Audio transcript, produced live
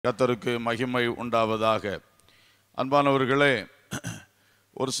கர்த்தருக்கு மகிமை உண்டாவதாக. அன்பானவர்களே,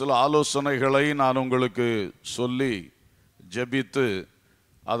 ஒரு சில ஆலோசனைகளை நான் உங்களுக்கு சொல்லி ஜெபித்து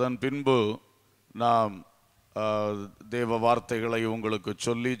அதன் பின்பு நாம் தேவ வார்த்தைகளை உங்களுக்கு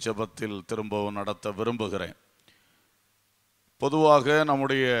சொல்லி ஜெபத்தில் திரும்பவும் நடத்த விரும்புகிறேன். பொதுவாக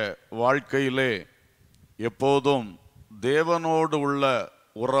நம்முடைய வாழ்க்கையிலே எப்போதும் தேவனோடு உள்ள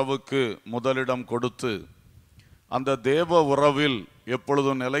உறவுக்கு முதலிடம் கொடுத்து அந்த தேவ உறவில்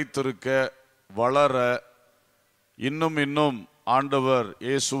எப்பொழுதும் நிலைத்திருக்க, வளர, இன்னும் ஆண்டவர்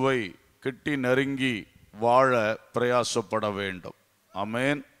இயேசுவை கிட்டி நெருங்கி வாழ பிரயாசப்பட வேண்டும்.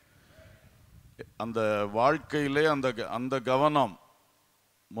 ஆமென். அந்த வாழ்க்கையிலே அந்த கவனம்,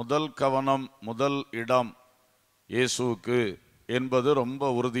 முதல் இடம் இயேசுவுக்கு என்பது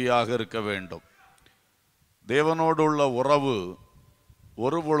ரொம்ப உறுதியாக இருக்க வேண்டும். தேவனோடு உள்ள உறவு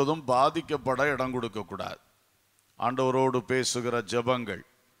ஒருபொழுதும் பாதிக்கப்பட இடம் கொடுக்கக்கூடாது. ஆண்டவரோடு பேசுகிற ஜெபங்கள்,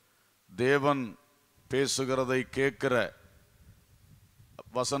 தேவன் பேசுகிறதை கேட்கிற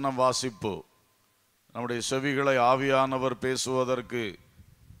வசன வாசிப்பு, நம்முடைய செவிகளை ஆவியானவர் பேசுவதற்கு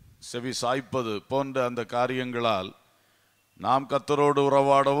செவி சாய்ப்பது போன்ற அந்த காரியங்களால் நாம் கர்த்தரோடு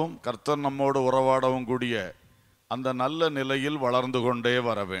உறவாடவும் கர்த்தர் நம்மோடு உறவாடவும் கூடிய அந்த நல்ல நிலையில் வளர்ந்து கொண்டே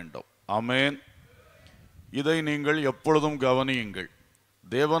வர வேண்டும். ஆமென். இதை நீங்கள் எப்பொழுதும் கவனியுங்கள்.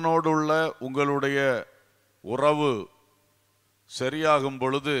 தேவனோடு உள்ள உங்களுடைய உறவு சரியாகும்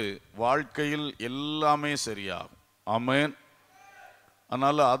பொழுது வாழ்க்கையில் எல்லாமே சரியாகும். ஆமென்.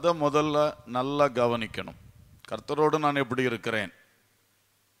 அதனால் அதை முதல்ல நல்லா கவனிக்கணும். கர்த்தரோடு நான் எப்படி இருக்கிறேன்,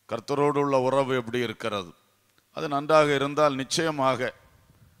 கர்த்தரோடு உள்ள உறவு எப்படி இருக்கிறது, அது நன்றாக இருந்தால் நிச்சயமாக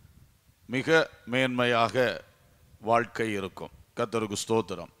மிக மேன்மையாக வாழ்க்கை இருக்கும். கர்த்தருக்கு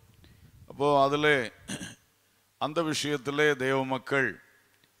ஸ்தோத்திரம். அப்போது அதில் அந்த விஷயத்திலே தேவ மக்கள்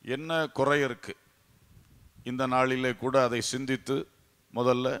என்ன குறை இருக்கு, இந்த நாளிலே கூட அதை சிந்தித்து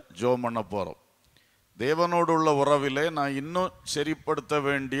முதல்ல ஜெபம் பண்ண போகிறோம். தேவனோடு உள்ள உறவிலே நான் இன்னும் சரிப்படுத்த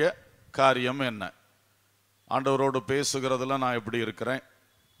வேண்டிய காரியம் என்ன, ஆண்டவரோடு பேசுகிறதுல நான் எப்படி இருக்கிறேன்,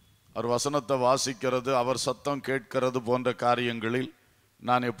 அவர் வசனத்தை வாசிக்கிறது, அவர் சத்தம் கேட்கிறது போன்ற காரியங்களில்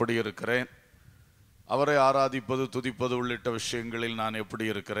நான் எப்படி இருக்கிறேன், அவரை ஆராதிப்பது துதிப்பது உள்ளிட்ட விஷயங்களில் நான் எப்படி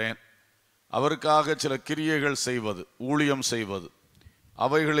இருக்கிறேன், அவருக்காக சில கிரியைகள் செய்வது, ஊழியம் செய்வது,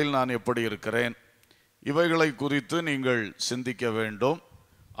 அவைகளில் நான் எப்படி இருக்கிறேன், இவைகளை குறித்து நீங்கள் சிந்திக்க வேண்டும்.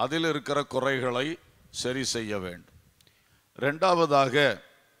 அதில் இருக்கிற குறைகளை சரி செய்ய வேண்டும். இரண்டாவதாக,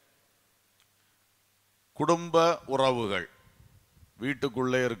 குடும்ப உறவுகள்,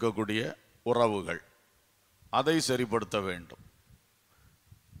 வீட்டுக்குள்ளே இருக்கக்கூடிய உறவுகள், அதை சரிப்படுத்த வேண்டும்.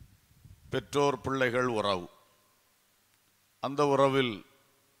 பெற்றோர் பிள்ளைகள் உறவு, அந்த உறவில்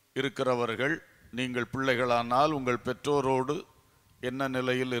இருக்கிறவர்கள், நீங்கள் பிள்ளைகளானால் உங்கள் பெற்றோரோடு என்ன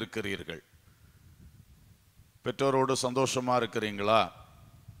நிலையில் இருக்கிறீர்கள்? பெற்றோரோடு சந்தோஷமாக இருக்கிறீங்களா?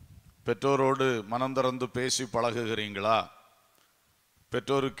 பெற்றோரோடு மனம் திறந்து பேசி பழகுகிறீங்களா?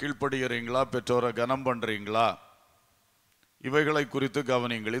 பெற்றோருக்கு கீழ்ப்படுகிறீங்களா? பெற்றோரை கனம் பண்ணுறீங்களா? இவைகளை குறித்து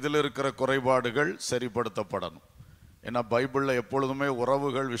கவனிங்கள். இதில் இருக்கிற குறைபாடுகள் சரிப்படுத்தப்படணும். ஏன்னா பைபிளில் எப்பொழுதுமே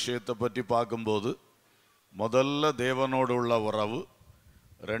உறவுகள் விஷயத்தை பற்றி பார்க்கும்போது முதல்ல தேவனோடு உள்ள உறவு,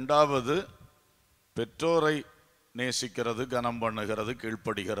 ரெண்டாவது பெற்றோரை நேசிக்கிறது, கனம் பண்ணுகிறது,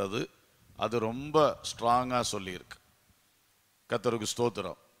 கீழ்ப்படுகிறது, அது ரொம்ப ஸ்ட்ராங்காக சொல்லியிருக்கு. கர்த்தருக்கு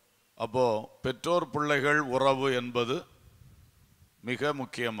ஸ்தோத்திரம். அப்போது பெற்றோர் பிள்ளைகள் உறவு என்பது மிக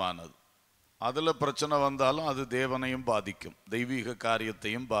முக்கியமானது. அதில் பிரச்சனை வந்தாலும் அது தேவனையும் பாதிக்கும், தெய்வீக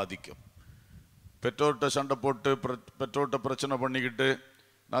காரியத்தையும் பாதிக்கும். பெற்றோர்கிட்ட சண்டை போட்டு பெற்றோர்கிட்ட பிரச்சனை பண்ணிக்கிட்டு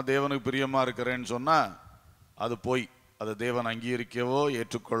நான் தேவனுக்கு பிரியமாக இருக்கிறேன்னு சொன்னால் அது போய் அதை தேவன் அங்கீகரிக்கவோ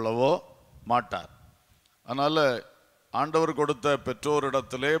ஏற்றுக்கொள்ளவோ மாட்டார். அதனால் ஆண்டவர் கொடுத்த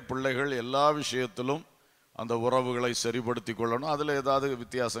பெற்றோரிடத்திலே பிள்ளைகள் எல்லா விஷயத்திலும் அந்த உறவுகளை சரிப்படுத்தி கொள்ளணும். அதில் ஏதாவது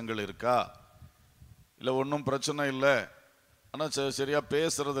வித்தியாசங்கள் இருக்கா, இல்லை ஒன்றும் பிரச்சனை இல்லை, ஆனால் சரியாக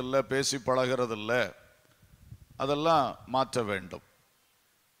பேசுறது இல்லை, பேசி பழகிறது இல்லை, அதெல்லாம் மாற்ற வேண்டும்.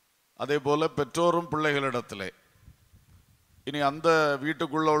 அதே போல் பெற்றோரும் பிள்ளைகளிடத்திலே, இனி அந்த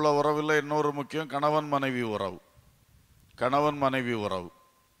வீட்டுக்குள்ளே உள்ள உறவில் இன்னொரு முக்கியம் கணவன் மனைவி உறவு. கணவன் மனைவி உறவு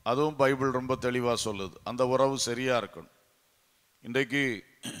அதுவும் பைபிள் ரொம்ப தெளிவாக சொல்லுது. அந்த உறவு சரியாக இருக்கணும். இன்றைக்கு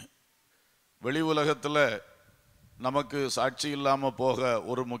வெளி உலகத்தில் நமக்கு சாட்சி இல்லாமல் போக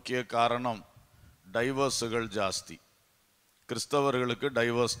ஒரு முக்கிய காரணம் டைவர்ஸுகள் ஜாஸ்தி. கிறிஸ்தவர்களுக்கு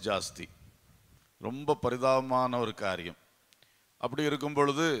டைவர்ஸ் ஜாஸ்தி. ரொம்ப பரிதாபமான ஒரு காரியம். அப்படி இருக்கும்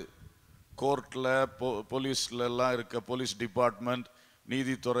பொழுது கோர்ட்டில் போலீஸ்லாம் இருக்க, போலீஸ் டிபார்ட்மெண்ட்,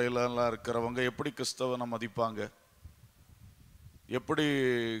 நீதித்துறையிலலாம் இருக்கிறவங்க எப்படி கிறிஸ்தவனை மதிப்பாங்க? எப்படி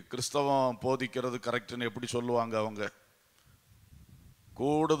கிறிஸ்தவம் போதிக்கிறது கரெக்டுன்னு எப்படி சொல்லுவாங்க? அவங்க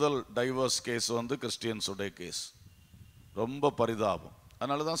கூடுதல் டைவர்ஸ் கேஸ் கிறிஸ்டியன்ஸுடைய கேஸ். ரொம்ப பரிதாபம்.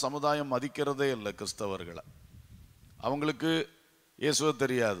 அதனால தான் சமுதாயம் மதிக்கிறதே இல்லை கிறிஸ்தவர்களை. அவங்களுக்கு இயேசுவை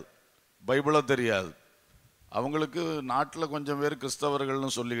தெரியாது, பைபிளை தெரியாது. அவங்களுக்கு நாட்டில் கொஞ்சம் பேர் கிறிஸ்தவர்கள்னு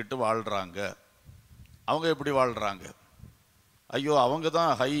சொல்லிக்கிட்டு வாழ்கிறாங்க. அவங்க எப்படி வாழ்கிறாங்க? ஐயோ, அவங்க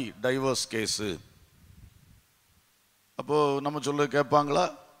தான் ஹை டைவர்ஸ் கேஸு. அப்போது நம்ம சொல்ல கேட்பாங்களா?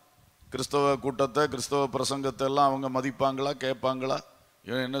 கிறிஸ்தவ கூட்டத்தை, கிறிஸ்தவ பிரசங்கத்தை எல்லாம் அவங்க மதிப்பாங்களா, கேட்பாங்களா?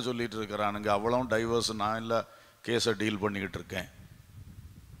 இவன் என்ன சொல்லிட்டு இருக்கிறானுங்க, அவ்வளோ டைவர்ஸ், நான் இல்லை கேஸை டீல் பண்ணிக்கிட்டு இருக்கேன்.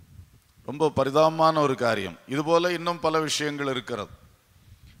 ரொம்ப பரிதாபமான ஒரு காரியம். இதுபோல் இன்னும் பல விஷயங்கள் இருக்கிறது.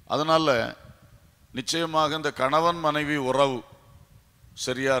 அதனால் நிச்சயமாக இந்த கணவன் மனைவி உறவு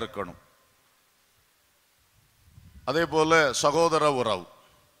சரியா இருக்கணும். அதே போல சகோதர உறவு,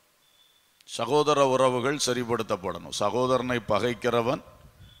 சகோதர உறவுகள் சரிப்படுத்தப்படணும். சகோதரனை பகைக்கிறவன்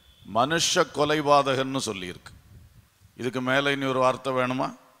மனுஷ கொலைபாதகன்னு சொல்லியிருக்கு. இதுக்கு மேலே இனி ஒரு வார்த்தை வேணுமா?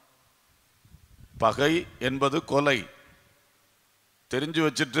 பகை என்பது கொலை. தெரிஞ்சு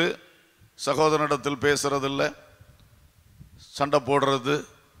வச்சுட்டு சகோதரனிடத்தில் பேசுறதில்லை, சண்டை போடுறது,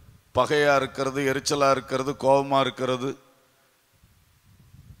 பகையா இருக்கிறது, எரிச்சலா இருக்கிறது, கோபமா இருக்கிறது.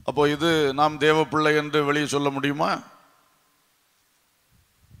 அப்போ இது நாம் தேவ பிள்ளை என்று வெளியே சொல்ல முடியுமா?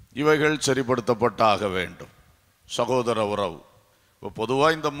 இவைகள் சரிப்படுத்தப்பட்டாக வேண்டும். சகோதர உறவு. இப்போ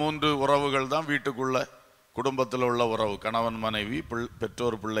பொதுவாக இந்த 3 உறவுகள் தான் வீட்டுக்குள்ள குடும்பத்தில் உள்ள உறவு. கணவன் மனைவி,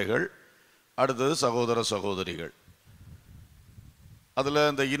 பெற்றோர் பிள்ளைகள், அடுத்தது சகோதர சகோதரிகள். அதில்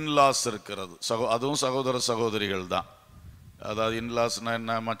இந்த இன்லாஸ் இருக்கிறது, அதுவும் சகோதர சகோதரிகள் தான். அதாவது இன்லாஸ்னா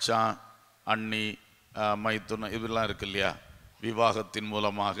என்ன? மச்சான், அண்ணி, மைத்துன, இதெல்லாம் இருக்கு இல்லையா? விவாகத்தின்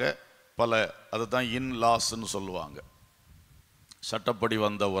மூலமாக பல, அதை தான் இன்லாஸ்ன்னு சொல்லுவாங்க. சட்டப்படி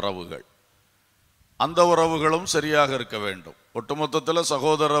வந்த உறவுகள். அந்த உறவுகளும் சரியாக இருக்க வேண்டும். ஒட்டுமொத்தத்தில்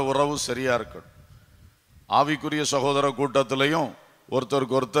சகோதர உறவு சரியா இருக்கணும். ஆவிக்குரிய சகோதர கூட்டத்திலையும்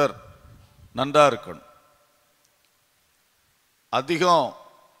ஒருத்தருக்கு ஒருத்தர் நன்றா இருக்கணும். அதிகம்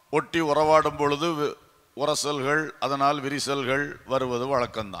ஒட்டி உறவாடும் பொழுது உரசல்கள், அதனால் விரிசல்கள் வருவது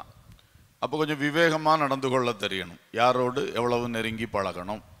வழக்கம்தான். அப்போ கொஞ்சம் விவேகமாக நடந்து கொள்ள தெரியணும். யாரோடு எவ்வளவு நெருங்கி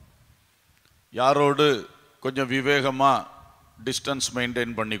பழகணும், யாரோடு கொஞ்சம் விவேகமாக டிஸ்டன்ஸ்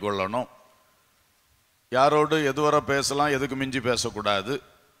மெயின்டைன் பண்ணி கொள்ளணும், யாரோடு எதுவரை பேசலாம், எதுக்கு மிஞ்சி பேசக்கூடாது.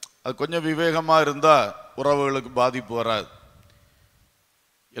 அது கொஞ்சம் விவேகமாக இருந்தால் உறவுகளுக்கு பாதிப்பு வராது.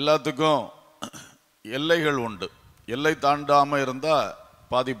 எல்லாத்துக்கும் எல்லைகள் உண்டு. எல்லை தாண்டாமல் இருந்தால்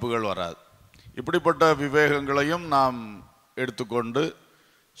பாதிப்புகள் வராது. இப்படிப்பட்ட விவேகங்களையும் நாம் எடுத்துக்கொண்டு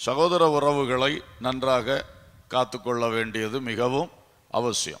சகோதர உறவுகளை நன்றாக காத்து கொள்ள வேண்டியது மிகவும்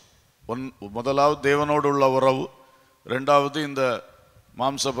அவசியம். முதலாவது தேவனோடு உள்ள உறவு, ரெண்டாவது இந்த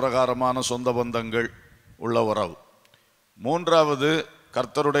மாம்ச பிரகாரமான சொந்த பந்தங்கள் உள்ள உறவு, மூன்றாவது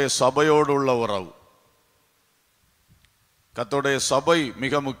கர்த்தருடைய சபையோடு உள்ள உறவு. கர்த்தருடைய சபை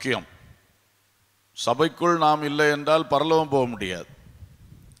மிக முக்கியம். சபைக்குள் நாம் இல்லை என்றால் பரலோகம் போக முடியாது.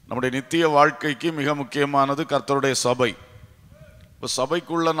 நம்முடைய நித்திய வாழ்க்கைக்கு மிக முக்கியமானது கர்த்தருடைய சபை. இப்போ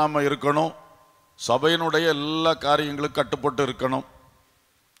சபைக்குள்ள நாம் இருக்கணும். சபையினுடைய எல்லா காரியங்களுக்கும் கட்டுப்பட்டு இருக்கணும்,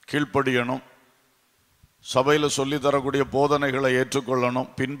 கீழ்ப்படியணும். சபையில் சொல்லி தரக்கூடிய போதனைகளை ஏற்றுக்கொள்ளணும்,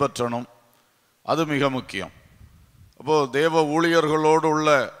 பின்பற்றணும். அது மிக முக்கியம். அப்போது தேவ ஊழியர்களோடு உள்ள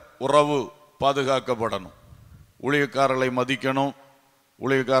உறவு பாதுகாக்கப்படணும். ஊழியக்காரர்களை மதிக்கணும்,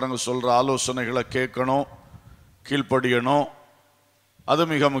 ஊழியக்காரங்க சொல்கிற ஆலோசனைகளை கேட்கணும், கீழ்ப்படியணும். அது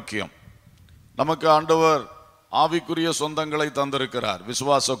மிக முக்கியம். நமக்கு ஆண்டவர் ஆவிக்குரிய சொந்தங்களை தந்திருக்கிறார்.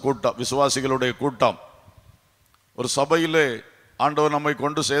 விசுவாச கூட்டம், விசுவாசிகளுடைய கூட்டம். ஒரு சபையிலே ஆண்டவர் நம்மை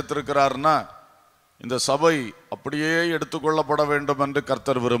கொண்டு சேர்த்திருக்கிறார்னா இந்த சபை அப்படியே எடுத்துக்கொள்ளப்பட வேண்டும் என்று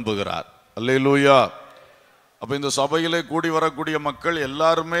கர்த்தர் விரும்புகிறார். அல்லேலூயா. அப்போ இந்த சபையிலே கூடி வரக்கூடிய மக்கள்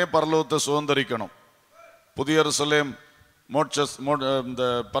எல்லாருமே பரலோகத்தை சுதந்திரிக்கணும். புதிய எருசலேம் இந்த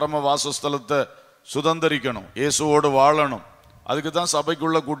பரம வாசஸ்தலத்தை சுதந்திரிக்கணும், இயேசுவோடு வாழணும். அதுக்கு தான்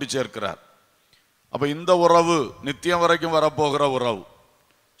சபைக்குள்ள கூட்டி சேர்க்கிறார். அப்போ இந்த உறவு நித்தியம் வரைக்கும் வரப்போகிற உறவு.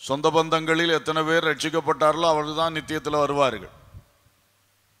 சொந்த பந்தங்களில் எத்தனை பேர் ரட்சிக்கப்பட்டார்களோ அவர்கள் தான் நித்தியத்தில் வருவார்கள்.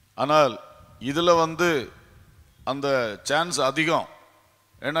 ஆனால் இதில் அந்த சான்ஸ் அதிகம்.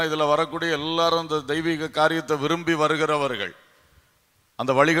 ஏன்னா இதில் வரக்கூடிய எல்லாரும் இந்த தெய்வீக காரியத்தை விரும்பி வருகிறவர்கள்,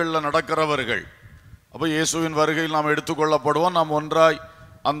 அந்த வழிகளில் நடக்கிறவர்கள். அப்போ இயேசுவின் வருகையில் நாம் எடுத்துக்கொள்ளப்படுவோம். நாம் ஒன்றாய்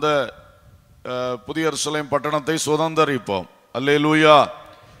அந்த புதிய எருசலேம் பட்டணத்தை சுதந்தரிப்போம். அல்லேலூயா.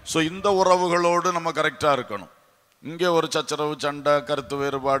 ஸோ இந்த உறவுகளோடு நம்ம கரெக்டாக இருக்கணும். இங்கே ஒரு சச்சரவு, சண்டை, கருத்து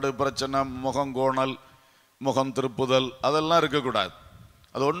வேறுபாடு, பிரச்சனை, முகங்கோணல், முகம் திருப்புதல், அதெல்லாம் இருக்கக்கூடாது.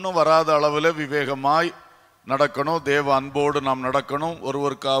 அது ஒன்றும் வராத அளவில் விவேகமாய் நடக்கணும். தேவ அன்போடு நாம் நடக்கணும்.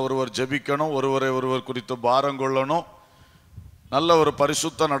 ஒருவருக்காக ஒருவர் ஜெபிக்கணும், ஒருவரை ஒருவர் குறித்து பாரம் கொள்ளணும். நல்ல ஒரு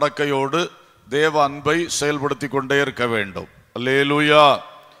பரிசுத்த நடக்கையோடு தேவ அன்பை செயல்படுத்தி கொண்டே இருக்க வேண்டும். அல்லேலூயா.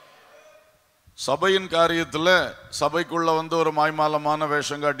 சபையின் காரியத்தில் சபைக்குள்ள ஒரு மாய்மாலமான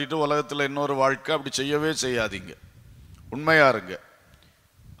வேஷம் காட்டிட்டு உலகத்தில் இன்னொரு வாழ்க்கை அப்படி செய்யவே செய்யாதீங்க. உண்மையா இருங்க,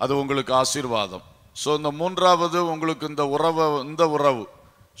 அது உங்களுக்கு ஆசீர்வாதம். ஸோ இந்த மூன்றாவது உங்களுக்கு இந்த உறவு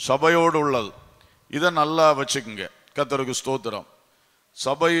சபையோடு உள்ளது, இதை நல்லா வச்சுக்குங்க. கர்த்தருக்கு ஸ்தோத்திரம்.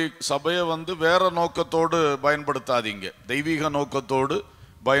 சபையை வேற நோக்கத்தோடு பயன்படுத்தாதீங்க. தெய்வீக நோக்கத்தோடு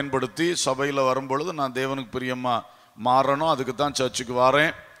பயன்படுத்தி சபையில் வரும்பொழுது நான் தேவனுக்கு பிரியமா மாறணும், அதுக்கு தான் சர்ச்சுக்கு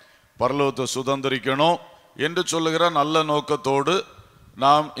வரேன், பரலோகத்தை சுதந்திரிக்கணும் என்று சொல்லுகிற நல்ல நோக்கத்தோடு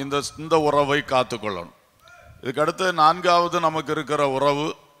நாம் இந்த உறவை காத்துக்கொள்ளணும். இதுக்கு அடுத்து நான்காவது நமக்கு இருக்கிற உறவு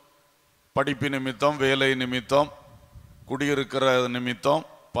படிப்பு நிமித்தம், வேலை நிமித்தம், குடியிருக்கிற நிமித்தம்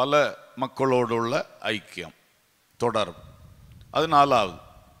பல மக்களோடு உள்ள ஐக்கியம், தொடர்பு. அது நாலாவது.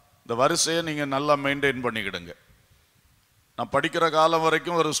 இந்த வரிசையை நீங்கள் நல்லா மெயின்டைன் பண்ணிக்கிடுங்க. நான் படிக்கிற காலம்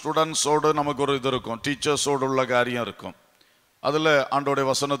வரைக்கும் ஒரு ஸ்டூடெண்ட்ஸோடு நமக்கு ஒரு இது இருக்கும், டீச்சர்ஸோடு உள்ள காரியம் இருக்கும். அதில் ஆண்டோடைய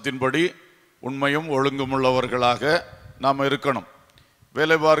வசனத்தின்படி உண்மையும் ஒழுங்கும் உள்ளவர்களாக நாம் இருக்கணும்.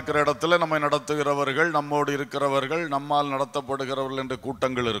 வேலை பார்க்கிற இடத்துல நம்மை நடத்துகிறவர்கள், நம்மோடு இருக்கிறவர்கள், நம்மால் நடத்தப்படுகிறவர்கள் என்ற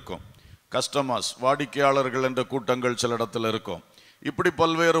கூட்டங்கள் இருக்கும். கஸ்டமர்ஸ், வாடிக்கையாளர்கள் என்ற கூட்டங்கள் சில இடத்துல இருக்கும். இப்படி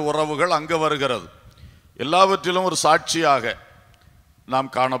பல்வேறு உறவுகள் அங்கே வருகிறது. எல்லாவற்றிலும் ஒரு சாட்சியாக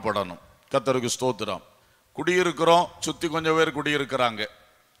நாம் காணப்படணும். கர்த்தருக்கு ஸ்தோத்திரம். குடியிருக்கிறோம், சுற்றி கொஞ்சம் பேர் குடியிருக்கிறாங்க,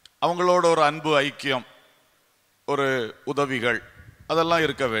 அவங்களோட ஒரு அன்பு, ஐக்கியம், ஒரு உதவிகள், அதெல்லாம்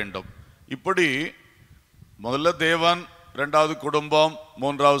இருக்க வேண்டும். இப்படி முதல்ல தேவன், இரண்டாவது குடும்பம்,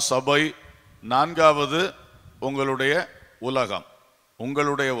 மூன்றாவது சபை, நான்காவது உங்களுடைய உலகம்,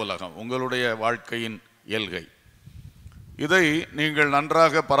 உங்களுடைய வாழ்க்கையின் எல்கை. இதை நீங்கள்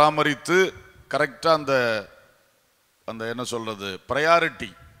நன்றாக பராமரித்து கரெக்டாக அந்த என்ன சொல்றது, ப்ரையாரிட்டி,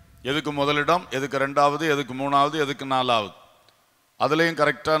 எதுக்கு முதலிடம், எதுக்கு ரெண்டாவது, எதுக்கு மூணாவது, எதுக்கு நாலாவது, அதுலேயும்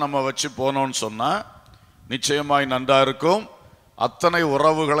கரெக்டாக நம்ம வச்சு போனோம்னு சொன்னால் நிச்சயமாய் நன்றா இருக்கும். அத்தனை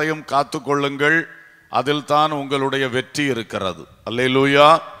உறவுகளையும் காத்து கொள்ளுங்கள், அதில் தான் உங்களுடைய வெற்றி இருக்கிறது. அல்லேலூயா.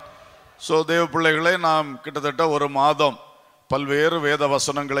 ஸோ தேவ பிள்ளைகளே, நாம் கிட்டத்தட்ட ஒரு மாதம் பல்வேறு வேத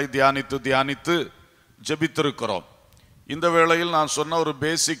வசனங்களை தியானித்து ஜெபித்திருக்கிறோம். இந்த வேளையில் நான் சொன்ன ஒரு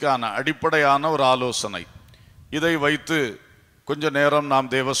பேசிக்கான அடிப்படையான ஒரு ஆலோசனை, இதை வைத்து கொஞ்ச நேரம்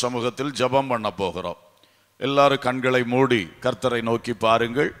நாம் தேவ சமூகத்தில் ஜெபம் பண்ண போகிறோம். எல்லாரும் கண்களை மூடி கர்த்தரை நோக்கி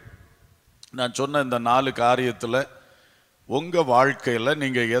பாருங்கள். நான் சொன்ன இந்த 4 காரியத்தில் உங்கள் வாழ்க்கையில்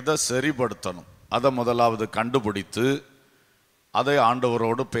நீங்கள் எதை சரிப்படுத்தணும், அதை முதலாவது கண்டுபிடித்து அதை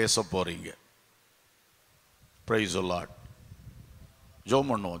ஆண்டவரோடு பேச போறீங்க. Praise the Lord.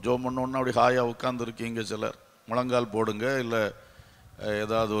 ஜெபம் பண்ணுவோம்னா அப்படி ஹாயாக உட்கார்ந்துருக்கீங்க, சிலர் முழங்கால் போடுங்க, இல்லை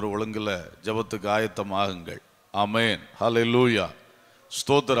ஏதாவது ஒரு ஒழுங்கில் ஜெபத்துக்கு ஆயத்தமாகுங்கள். ஆமென், ஹல்லேலூயா,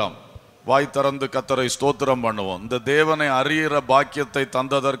 ஸ்தோத்திரம். வாய் திறந்து கர்த்தரை ஸ்தோத்திரம் பண்ணுவோம். இந்த தேவனை அறிகிற பாக்கியத்தை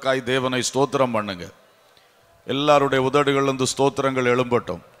தந்ததற்காய் தேவனை ஸ்தோத்திரம் பண்ணுங்க. எல்லாருடைய உதடுகளிலிருந்து ஸ்தோத்திரங்கள்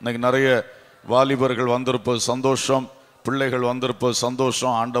எழும்பட்டும். இன்னைக்கு நிறைய வாலிபர்கள் வந்திருப்பது சந்தோஷம், பிள்ளைகள் வந்திருப்பது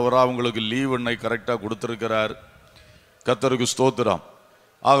சந்தோஷம். ஆண்டவராக உங்களுக்கு லீவ் இன்னைக்கு கரெக்டாக கொடுத்துருக்கிறார். கர்த்தருக்கு ஸ்தோத்திரம்.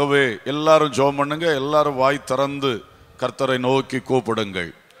 ஆகவே எல்லாரும் ஜெபம் பண்ணுங்க, எல்லாரும் வாய் திறந்து கர்த்தரை நோக்கி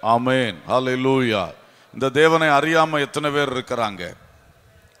கூப்பிடுங்கள். ஆமென், ஹல்லேலூயா. இந்த தேவனை அறியாம எத்தனை பேர் இருக்கிறாங்க?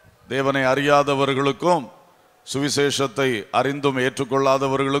 தேவனை அறியாதவர்களுக்கும் சுவிசேஷத்தை அறிந்தும்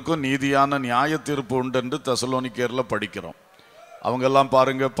ஏற்றுக்கொள்ளாதவர்களுக்கும் நீதியான நியாய தீர்ப்பு உண்டு என்று தெசலோனிக்கேயர்ல படிக்கிறோம். அவங்கெல்லாம்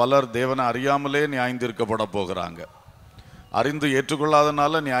பாருங்க, பலர் தேவனை அறியாமலே நியாயந்தீர்க்கப்பட போகிறாங்க, அறிந்து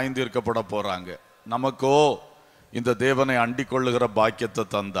ஏற்றுக்கொள்ளாதனால நியாயந்தீர்க்கப்பட போறாங்க. நமக்கோ இந்த தேவனை அண்டிக் கொள்ளுகிற பாக்கியத்தை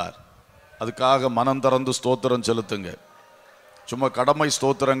தந்தார். அதுக்காக மனம் திறந்து ஸ்தோத்திரம் செலுத்துங்க. சும்மா கடமை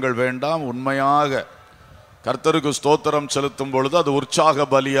ஸ்தோத்திரங்கள் வேண்டாம். உண்மையாக கர்த்தருக்கு ஸ்தோத்திரம் செலுத்தும் பொழுது அது உற்சாக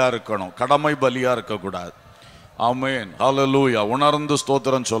பலியா இருக்கணும், கடமை பலியா இருக்கக்கூடாது. ஆமென், ஹல்லேலூயா. உணர்ந்து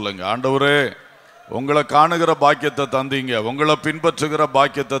ஸ்தோத்திரம் சொல்லுங்க. ஆண்டவரே, உங்களை காணுகிற பாக்கியத்தை தந்தீங்க, உங்களை பின்பற்றுகிற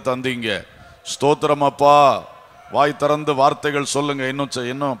பாக்கியத்தை தந்தீங்க, ஸ்தோத்திரம் அப்பா. வாய் திறந்து வார்த்தைகள் சொல்லுங்க.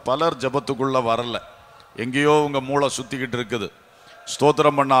 இன்னும் பலர் ஜெபத்துக்குள்ள வரல, எங்கேயோ உங்க மூளை சுத்திக்கிட்டு இருக்குது.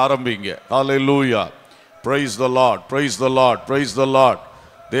 ஸ்தோத்திரம் பண்ண ஆரம்பிங்க. ஹல்லேலூயா. Praise the Lord, praise the Lord, praise the Lord.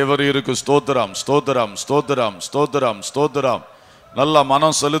 தேவரீருக்கு ஸ்தோத்திரம், ஸ்தோத்திரம், ஸ்தோத்திரம், ஸ்தோத்திரம், ஸ்தோத்திரம். நல்ல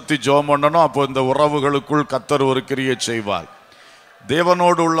மனம் செலுத்தி ஜெபம் பண்ணணும். அப்போ இந்த உறவுகளுக்குள் கர்த்தர் ஒரு கிரியை செய்வார்.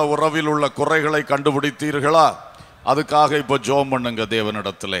 தேவனோடு உள்ள உறவில் உள்ள குறைகளை கண்டுபிடித்தீர்களா? அதுக்காக இப்போ ஜெபம் பண்ணுங்க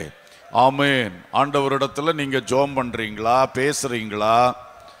தேவனிடத்திலே. ஆமென். ஆண்டவரிடத்துல நீங்க ஜெபம் பண்றீங்களா, பேசுறீங்களா?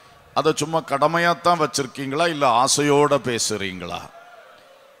 அதை சும்மா கடமையாத்தான் வச்சிருக்கீங்களா, இல்ல ஆசையோட பேசுறீங்களா?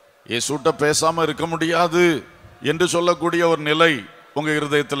 இயேசுட்ட பேசாம இருக்க முடியாது என்று சொல்லக்கூடிய ஒரு நிலை உங்க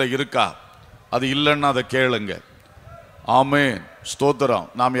இருதயத்துல இருக்கா? அது இல்லைன்னா அதை கேளுங்க. ஆமென், ஸ்தோத்திரம்.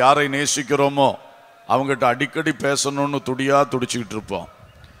 நாம் யாரை நேசிக்கிறோமோ அவங்ககிட்ட அடிக்கடி பேசணும்னு துடிச்சுக்கிட்டு இருப்போம்.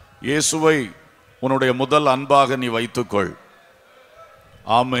 இயேசுவை உன்னுடைய முதல் அன்பாக நீ வைத்துக்கொள்.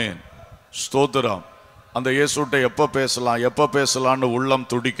 ஆமென். ஸ்தோத்திரம். அந்த இயேசுட்ட எப்போ பேசலாம்னு உள்ளம்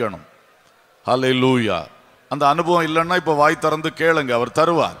துடிக்கணும். ஹல்லேலூயா. அந்த அனுபவம் இல்லைன்னா இப்போ வாய் திறந்து கேளுங்க, அவர்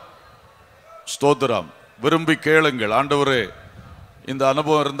தருவார். ஸ்தோத்திரம். விரும்பி கேளுங்கள். ஆண்டவரே, இந்த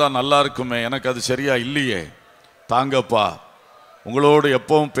அனுபவம் இருந்தால் நல்லா இருக்குமே, எனக்கு அது சரியா இல்லையே, தாங்கப்பா. உங்களோடு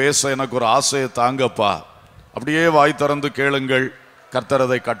எப்பவும் பேச எனக்கு ஒரு ஆசையை தாங்கப்பா. அப்படியே வாய் திறந்து கேளுங்கள். கர்த்தர்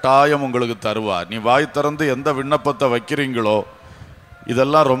அதை கட்டாயம் உங்களுக்கு தருவார். நீ வாய் திறந்து எந்த விண்ணப்பத்தை வைக்கிறீங்களோ,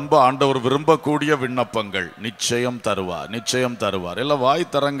 இதெல்லாம் ரொம்ப ஆண்டவர் விரும்பக்கூடிய விண்ணப்பங்கள். நிச்சயம் தருவார், நிச்சயம் தருவார். எல்லாம்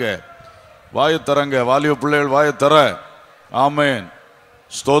வாய் தரங்க, வாயை தரங்க. வாலிப பிள்ளைகள் வாயை தர. ஆமேன்.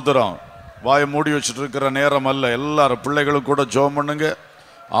 ஸ்தோத்திரம். வாயை மூடி வச்சுட்டு இருக்கிற நேரம் அல்ல. எல்லாரும் பிள்ளைகளும் கூட ஜெபம் பண்ணுங்க.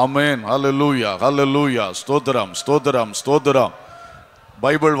 ஆமேன். ஹல்லேலூயா, ஹல்லேலூயா. ஸ்தோத்திரம், ஸ்தோத்திரம், ஸ்தோத்திரம்.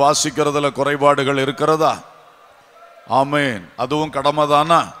 பைபிள் வாசிக்கிறதுல குறைபாடுகள் இருக்கிறதா? ஆமேன். அதுவும் கடமை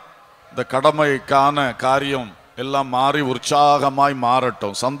தானா? இந்த கடமைக்கான காரியம் எல்லாம் மாறி உற்சாகமாய்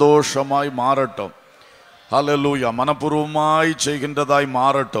மாறட்டும், சந்தோஷமாய் மாறட்டும். ஹல்லேலூயா. மனப்பூர்வமாய் செய்கின்றதாய்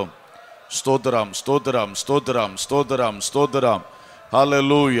மாறட்டும். ஸ்தோத்திரம், ஸ்தோத்திரம், ஸ்தோத்திரம், ஸ்தோத்திரம், ஸ்தோத்திரம்.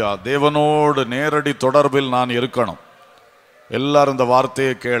 ஹல்லேலூயா. தேவனோடு நேரடி தொடர்பில் நான் இருக்கணும். எல்லாரும் இந்த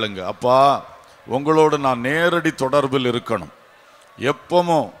வார்த்தையை கேளுங்க. அப்பா, உங்களோடு நான் நேரடி தொடர்பில் இருக்கணும்.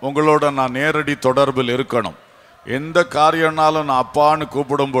 எப்பவும் உங்களோட நான் நேரடி தொடர்பில் இருக்கணும். எந்த காரியம்னாலும் நான் அப்பான்னு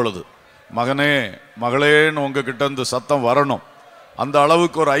கூப்பிடும் பொழுது, மகனே மகளேன்னு உங்ககிட்ட இருந்து சத்தம் வரணும். அந்த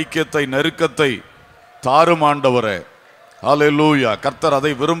அளவுக்கு ஒரு ஐக்கியத்தை, நெருக்கத்தை தாரும் ஆண்டவரே. ஹல்லேலூயா. கர்த்தர்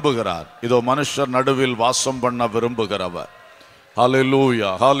அதை விரும்புகிறார். இதோ மனுஷர் நடுவில் வாசம் பண்ண விரும்புகிறவர். ஹல்லேலூயா,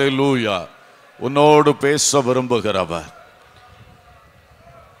 ஹல்லேலூயா. உன்னோடு பேச விரும்புகிறவர்.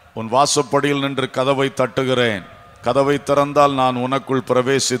 உன் வாசப்படியில் நின்று கதவை தட்டுகிறேன். கதவை திறந்தால் நான் உனக்குள்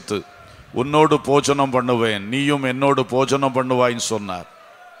பிரவேசித்து உன்னோடு போஜனம் பண்ணுவேன், நீயும் என்னோடு போஜனம் பண்ணுவாயின்னு சொன்னார்.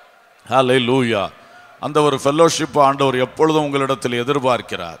 ஹல்லேலூயா. அந்த ஒரு ஃபெல்லோஷிப் ஆண்டவர் எப்பொழுதும் உங்களிடத்தில்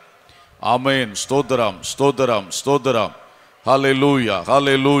எதிர்பார்க்கிறார். ஆமேன். ஸ்தோத்திரம், ஸ்தோத்திரம், ஸ்தோத்திரம். ஹல்லேலூயா,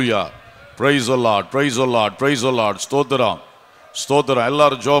 ஹல்லேலூயா. Praise the Lord, praise the Lord, praise the Lord. ஸ்தோத்திரம், ஸ்தோத்திரம்.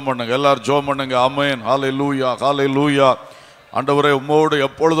 எல்லாரும் ஜெபம் பண்ணுங்க, எல்லாரும் ஜெபம் பண்ணுங்க. ஆமேன். ஹல்லேலூயா, ஹல்லேலூயா. ஆண்டவரே, உம்மோடு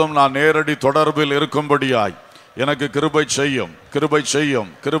எப்பொழுதும் நான் நேரடி தொடர்பில் இருக்கும்படியாய் எனக்கு கிருபை செய்யும், கிருபை செய்யும்,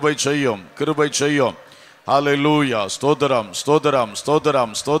 கிருபை செய்யும், கிருபை செய்யும். ஹல்லேலூயா. ஸ்தோத்திரம், ஸ்தோத்திரம்,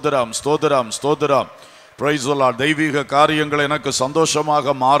 ஸ்தோத்திரம், ஸ்தோத்திரம், ஸ்தோத்திரம், ஸ்தோத்திரம். Praise the Lord. தெய்வீக காரியங்கள் எனக்கு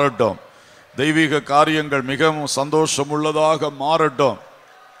சந்தோஷமாக மாறட்டும். தெய்வீக காரியங்கள் மிகவும் சந்தோஷமுள்ளதாக மாறட்டும்.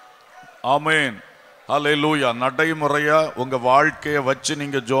 ஆமேன். ஹல்லேலூயா. நடைமுறையா உங்க வாழ்க்கையை வச்சு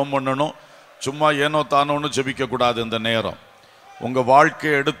நீங்க ஜெபம் பண்ணணும். சும்மா ஏனோ தானோன்னு ஜெபிக்க கூடாது. இந்த நேரம் உங்க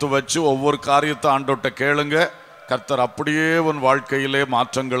வாழ்க்கையை எடுத்து வச்சு ஒவ்வொரு காரியத்தை ஆண்டவர்ட்ட கேளுங்க. கர்த்தர் அப்படியே உன் வாழ்க்கையிலே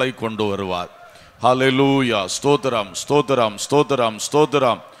மாற்றங்களை கொண்டு வருவார். ஹல்லேலூயா. ஸ்தோத்திரம், ஸ்தோத்திரம், ஸ்தோத்திரம்,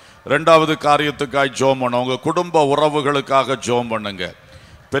 ஸ்தோத்திரம். ரெண்டாவது காரியத்துக்காய் ஜெபம் பண்ணுங்க. உங்க குடும்ப உறவுகளுக்காக ஜெபம் பண்ணுங்க.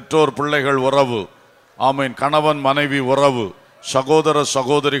 பெற்றோர் பிள்ளைகள் உறவு, ஆமீன், கணவன் மனைவி உறவு, சகோதர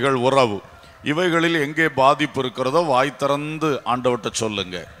சகோதரிகள் உறவு, இவைகளில் எங்கே பாதிப்பு இருக்கிறதோ வாய் திறந்து ஆண்டவர்ட்ட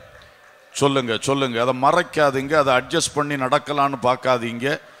சொல்லுங்க, சொல்லுங்க, சொல்லுங்க. அதை மறைக்காதீங்க, அதை அட்ஜஸ்ட் பண்ணி நடக்கலான்னு பார்க்காதீங்க.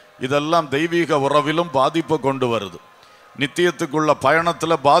 இதெல்லாம் தெய்வீக உறவிலும் பாதிப்பை கொண்டு வருது. நித்தியத்துக்குள்ள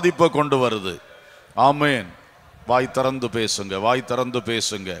பயணத்தில் பாதிப்பை கொண்டு வருது. ஆமேன். வாய் திறந்து பேசுங்க, வாய் திறந்து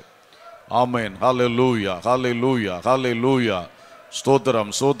பேசுங்க. ஆமேன். ஹல்லேலூயா, ஹல்லேலூயா, ஹல்லேலூயா.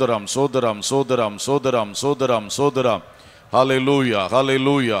 ஸ்தோத்திரம், சோதரம், சோதரம், சோதரம், சோதரம், சோதரம், சோதரம். ஹல்லேலூயா,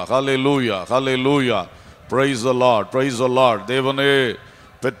 ஹல்லேலூயா, ஹல்லேலூயா, ஹல்லேலூயா. Praise the Lord, praise the Lord. தேவனே,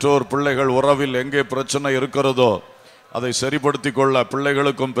 பெற்றோர் பிள்ளைகள் உறவில் எங்கே பிரச்சனை இருக்கிறதோ அதை சரிப்படுத்திக் கொள்ள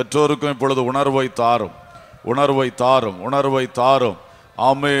பிள்ளைகளுக்கும் பெற்றோருக்கும் இப்பொழுது உணர்வை தாரும், உணர்வை தாரும், உணர்வை தாரும்.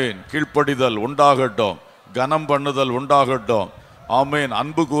 ஆமேன். கீழ்ப்படிதல் உண்டாகட்டும், கனம் பண்ணுதல் உண்டாகட்டும். ஆமேன்.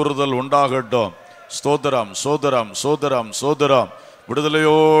 அன்பு கூறுதல் உண்டாகட்டும். ஸ்தோத்திரம், சோதரம், சோதரம், சோதரம்.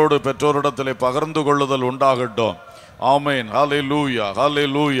 விடுதலையோடு பெற்றோரிடத்திலே பகிர்ந்து கொள்ளுதல் உண்டாகட்டும். ஆமேன். ஹல்லேலூயா,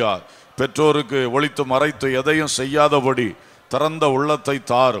 ஹல்லேலூயா. பெற்றோருக்கு ஒளித்து மறைத்து எதையும் செய்யாதபடி திறந்த உள்ளத்தை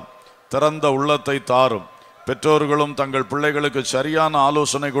தாரும், திறந்த உள்ளத்தை தாரும். பெற்றோர்களும் தங்கள் பிள்ளைகளுக்கு சரியான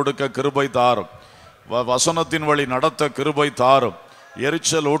ஆலோசனை கொடுக்க கிருபை தாரும். வசனத்தின் வழி நடத்த கிருபை தாரும்.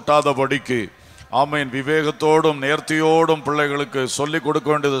 எரிச்சல் ஊட்டாதபடிக்கு ஆமேன் விவேகத்தோடும் நேர்த்தியோடும் பிள்ளைகளுக்கு சொல்லிக் கொடுக்க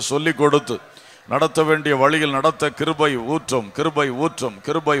வேண்டியதை சொல்லிக் கொடுத்து நடத்த வேண்டிய வழியில் நடத்த கிருபை ஊற்றும், கிருபை ஊற்றும்,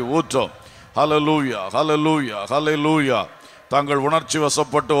 கிருபை ஊற்றும். ஹல்லேலூயா, ஹல்லேலூயா, ஹல்லேலூயா. தாங்கள் உணர்ச்சி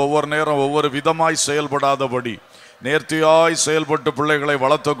வசப்பட்டு ஒவ்வொரு நேரம் ஒவ்வொரு விதமாய் செயல்படாதபடி நேர்த்தியாய் செயல்பட்டு பிள்ளைகளை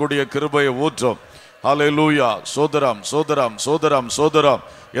வளர்த்தக்கூடிய கிருபையை ஊற்றும். ஹல்லேலூயா. சோதரம், சோதரம், சோதரம், சோதரம்.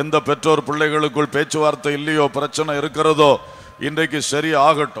 எந்த பெற்றோர் பிள்ளைகளுக்குள் பேச்சுவார்த்தை இல்லையோ, பிரச்சனை இருக்கிறதோ, இன்றைக்கு சரி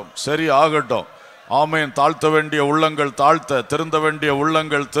ஆகட்டும், சரி ஆகட்டும். ஆமேன். தாழ்த்த வேண்டிய உள்ளங்கள் தாழ்த்த, திருந்த வேண்டிய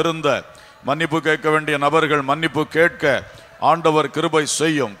உள்ளங்கள் திருந்த, மன்னிப்பு கேட்க வேண்டிய நபர்கள் மன்னிப்பு கேட்க, ஆண்டவர் கிருபை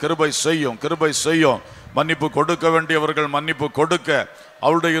செய்யும், கிருபை செய்யும், கிருபை செய்யும். மன்னிப்பு கொடுக்க வேண்டியவர்கள் மன்னிப்பு கொடுக்க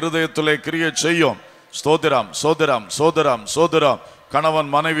அவருடைய இருதயத்திலே கிரியை செய்யும். ஸ்தோத்திரம், சோதரம், சோதரம், சோதரம். கணவன்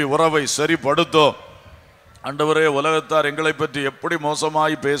மனைவி உறவை சரிப்படுத்தும். ஆண்டவரே, உலகத்தார் எங்களை பற்றி எப்படி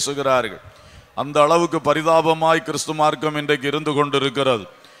மோசமாய் பேசுகிறார்கள், அந்த அளவுக்கு பரிதாபமாய் கிறிஸ்து மார்க்கம் இன்றைக்கு இருந்து கொண்டிருக்கிறது.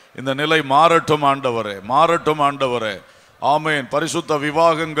 இந்த நிலை மாறட்டும் ஆண்டவரே, மாறட்டும் ஆண்டவரே. ஆமேன். பரிசுத்த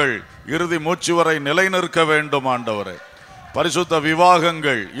விவாகங்கள் இறுதி மூச்சு வரை நிலைநிற்க வேண்டும் ஆண்டவரே. பரிசுத்த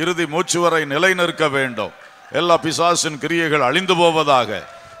விவாகங்கள் இறுதி மூச்சு வரை நிலைநிற்க வேண்டும். எல்லா பிசாசின் கிரியைகள் அழிந்து போவதாக.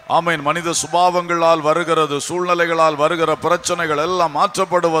 ஆமேன். மனித சுபாவங்களால் வருகிறது, சூழ்நிலைகளால் வருகிற பிரச்சனைகள் எல்லாம்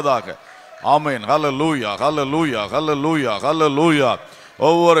மாற்றப்படுவதாக. ஆமேன். ஹல்லேலூயா, ஹல்லேலூயா, ஹல்லேலூயா, ஹல்லேலூயா.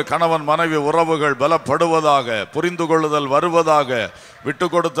 ஒவ்வொரு கணவன் மனைவி உறவுகள் பலப்படுவதாக, புரிந்து கொள்ளுதல் வருவதாக, விட்டு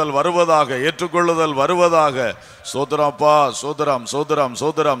கொடுத்தல் வருவதாக, ஏற்றுக்கொள்ளுதல் வருவதாக. சோதரப்பா, சோதரம், சோதரம்,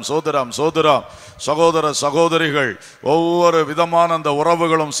 சோதரம், சோதரம், சோதரம். சகோதர சகோதரிகள் ஒவ்வொரு விதமான அந்த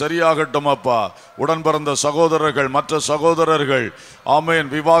உறவுகளும் சரியாகட்டும் அப்பா. உடன் பிறந்த சகோதரர்கள், மற்ற சகோதரர்கள், ஆமேன்,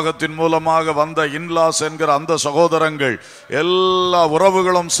 விவாகத்தின் மூலமாக வந்த இன்லாஸ் என்கிற அந்த சகோதரங்கள், எல்லா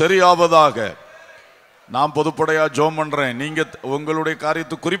உறவுகளும் சரியாவதாக. நான் பொதுப்படையா ஜோம் பண்றேன், நீங்க உங்களுடைய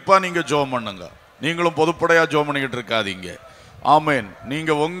காரியத்தை குறிப்பா நீங்க ஜோம் பண்ணுங்க. நீங்களும் பொதுப்படையா ஜோம் பண்ணிக்கிட்டு இருக்காதீங்க. ஆமேன்.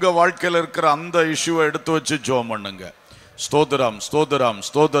 நீங்க உங்க வாழ்க்கையில் இருக்கிற அந்த இஷ்யூவை எடுத்து வச்சு ஜோம் பண்ணுங்க. ஸ்தோத்திரம், ஸ்தோத்திரம்,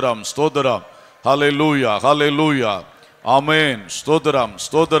 ஸ்தோத்திரம், ஸ்தோத்திரம். ஹல்லேலூயா, ஹல்லேலூயா. ஆமேன். ஸ்தோத்திரம்,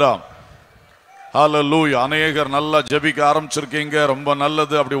 ஸ்தோத்திரம். ஹல்லேலூயா. அநேகர் நல்லா ஜெபிக்க ஆரம்பிச்சிருக்கீங்க, ரொம்ப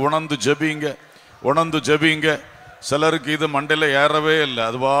நல்லது. அப்படி உணர்ந்து ஜெபிங்க, உணர்ந்து ஜெபிங்க. சிலருக்கு இது மண்டையில ஏறவே இல்லை,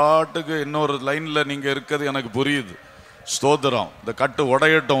 அது பாட்டுக்கு இன்னொரு லைன்ல நீங்க இருக்கிறது எனக்கு புரியுது. ஸ்தோத்திரம். இந்த கட்டு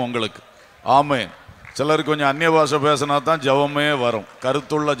உடையட்டும் உங்களுக்கு. ஆமேன். சிலருக்கு கொஞ்சம் அந்நிய பாஷை பேசினா தான் ஜபமே வரும்,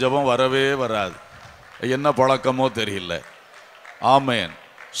 கருத்துள்ள ஜபம் வரவே வராது. என்ன பழக்கமோ தெரியல. ஆமேன்.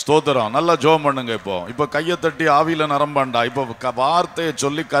 ஸ்தோத்திரம். நல்லா ஜோம் பண்ணுங்க. இப்போ கையை தட்டி ஆவியில நரம்பாண்டா. இப்போ வார்த்தையை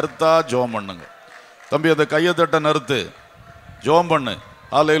சொல்லி கருத்தா ஜோம் பண்ணுங்க. தம்பி, அந்த கையை தட்ட நிறுத்து, ஜோம் பண்ணு.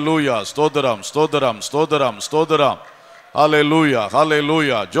 ஹல்லேலூயா. ஸ்தோத்திரம், ஸ்தோத்திரம், ஸ்தோத்திரம், ஸ்தோத்திரம். ஹல்லேலூயா,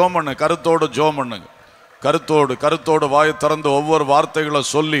 ஹல்லேலூயா. ஜோம் பண்ணு, கருத்தோடு ஜோம் பண்ணுங்க. கருத்தோடு, கருத்தோடு வாயை திறந்து ஒவ்வொரு வார்த்தைகளை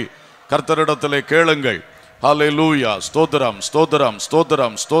சொல்லி கர்த்தரிடத்திலே கேளுங்கள். ஹல்லேலூயா. ஸ்தோத்திரம், ஸ்தோத்திரம்,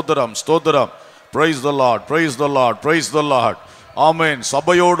 ஸ்தோத்திரம், ஸ்தோத்திரம், ஸ்தோத்திரம். Praise the Lord, praise the Lord, praise the Lord. ஆமேன்.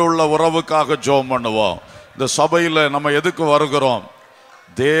 சபையோடு உள்ள உறவுக்காக ஜெபம் பண்ணுவோம். இந்த சபையில நம்ம எதுக்கு வருகிறோம்?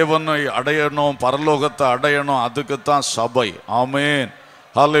 தேவனை அடையணும், பரலோகத்தை அடையணும். அதுக்குத்தான் சபை. ஆமேன்.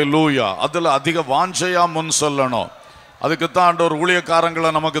 ஹல்லேலூயா. அதுல அதிக வாஞ்சையா முன் சொல்லணும். அதுக்குத்தான் ஆண்டவர் ஊழியக்காரங்களை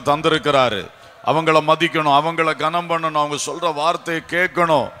நமக்கு தந்திருக்கிறாரு. அவங்கள மதிக்கணும், அவங்கள கனம் பண்ணணும், அவங்க சொல்ற வார்த்தையை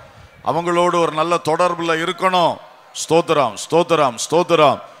கேட்கணும், அவங்களோடு ஒரு நல்ல தொடர்புல இருக்கணும். ஸ்தோத்திரம், ஸ்தோத்திரம்,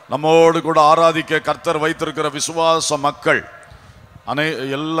 ஸ்தோத்திரம். நம்மோடு கூட ஆராதிக்க கர்த்தர் வைத்திருக்கிற விசுவாச மக்கள்,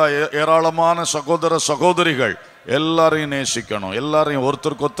 எல்லா ஏராளமான சகோதர சகோதரிகள் எல்லாரையும் நேசிக்கணும், எல்லாரையும்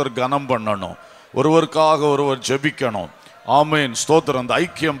ஒருத்தருக்கு ஒருத்தர் கனம் பண்ணணும், ஒருவருக்காக ஒருவர் ஜெபிக்கணும். ஆமேன். ஸ்தோத்திரம். அந்த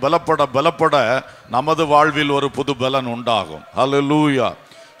ஐக்கியம் பலப்பட பலப்பட நமது வாழ்வில் ஒரு புது பலன் உண்டாகும். ஹல்லேலூயா.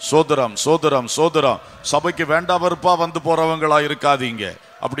 சோதரம், சோதரம், சோதரம். சபைக்கு வேண்டா வெறுப்பா வந்து போறவங்களா இருக்காதீங்க.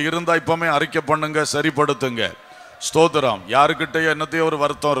 அப்படி இருந்தா இப்பவுமே அறிக்கை பண்ணுங்க, சரிப்படுத்துங்க. ஸ்தோத்திரம். யாருக்கிட்டே என்னத்தையோ ஒரு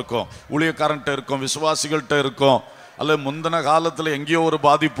வருத்தம் இருக்கும், ஊழியக்காரன்ட்ட இருக்கும், விசுவாசிகள்கிட்ட இருக்கும், அல்ல முந்தின காலத்தில் எங்கேயோ ஒரு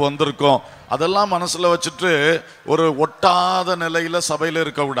பாதிப்பு வந்திருக்கும். அதெல்லாம் மனசுல வச்சுட்டு ஒரு ஒட்டாத நிலையில சபையில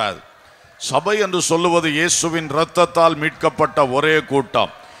இருக்கக்கூடாது. சபை என்று சொல்லுவது இயேசுவின் இரத்தத்தால் மீட்கப்பட்ட ஒரே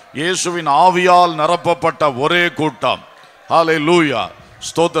கூட்டம், இயேசுவின் ஆவியால் நிரப்பப்பட்ட ஒரே கூட்டம். ஹல்லேலூயா.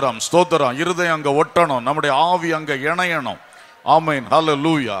 ஸ்தோத்திரம், ஸ்தோத்திரம். இருதயம் அங்க ஒட்டணும், நம்முடைய ஆவி அங்க இணையணும். ஆமேன்.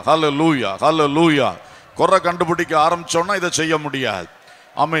 ஹல்லேலூயா, ஹல்லேலூயா, ஹல்லேலூயா. குறை கண்டுபிடிக்க ஆரம்பிச்சோம்னா இதை செய்ய முடியாது.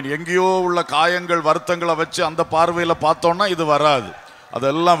 ஆமீன். எங்கேயோ உள்ள காயங்கள் வருத்தங்களை வச்சு அந்த பார்வையில பார்த்தோம்னா இது வராது.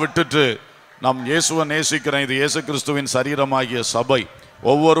 அதெல்லாம் விட்டுட்டு நாம் இயேசுவை நேசிக்கிறேன், இது இயேசு கிறிஸ்துவின் சரீரமாகிய சபை,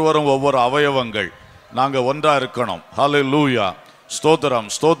 ஒவ்வொருவரும் ஒவ்வொரு அவயவங்கள், நாங்க ஒன்றா இருக்கணும். ஹல்லேலூயா. ஸ்தோத்திரம்,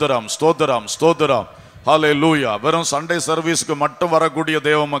 ஸ்தோத்திரம், ஸ்தோத்திரம், ஸ்தோத்திரம். ஹல்லேலூயா. வெறும் சண்டே சர்வீஸ்க்கு மட்டும் வரக்கூடிய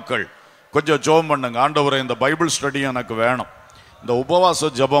தேவ மக்கள் கொஞ்சம் ஜெபம் பண்ணுங்க. ஆண்டவரே, இந்த பைபிள் ஸ்டடியும் எனக்கு வேணும், இந்த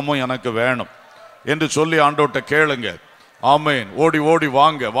உபவாச ஜெபமும் எனக்கு வேணும் என்று சொல்லி ஆண்டவர்கிட்ட கேளுங்க. ஆமேன். ஓடி ஓடி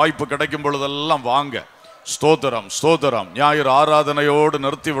வாங்க, வாய்ப்பு கிடைக்கும் பொழுதெல்லாம் வாங்க. ஸ்தோத்திரம், ஸ்தோத்திரம். ஞாயிறு ஆராதனையோடு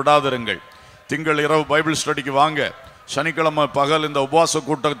நிறுத்தி விடாதிருங்கள். திங்கள் இரவு பைபிள் ஸ்டடிக்கு வாங்க, சனிக்கிழமை பகல் இந்த உபவாச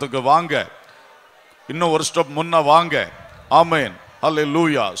கூட்டத்துக்கு வாங்க, இன்னும் ஒரு ஸ்டெப் முன்ன வாங்க. ஆமேன்.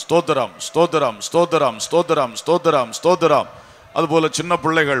 ஹல்லேலூயா. ஸ்தோத்திரம், ஸ்தோத்திரம், ஸ்தோத்திரம், ஸ்தோத்திரம், ஸ்தோத்திரம், ஸ்தோத்திரம். அதுபோல சின்ன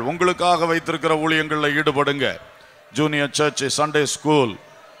பிள்ளைகள் உங்களுக்காக வைத்திருக்கிற ஊழியங்களில் ஈடுபடுங்க. Junior search, Sunday school.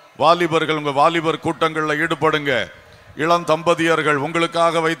 வாலிபர்கள் உங்க வாலிபர் கூட்டங்களில் ஈடுபடுங்க. இளம் தம்பதியர்கள்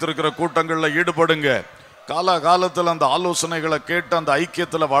உங்களுக்காக வைத்திருக்கிற கூட்டங்களில் ஈடுபடுங்க. காலகாலத்தில் அந்த ஆலோசனைகளை கேட்டு அந்த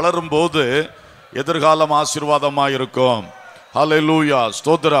ஐக்கியத்தில் வளரும் போது எதிர்காலம் ஆசீர்வாதமாக இருக்கும். ஹல்லேலூயா.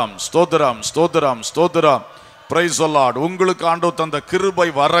 ஸ்தோத்திரம் ஸ்தோத்திரம் ஸ்தோத்திரம் ஸ்தோத்திரம். Praise the Lord. உங்களுக்கு ஆண்டவர் தந்த கிருபை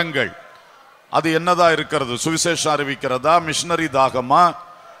வரங்கள் அது என்னதா இருக்கிறது? சுவிசேஷம் அறிவிக்கிறதா, மிஷனரி தாகமா,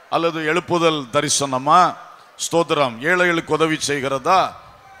 அல்லது எழுப்புதல் தரிசனமா? ஸ்தோத்திரம். ஏழைகளுக்கு உதவி செய்கிறதா,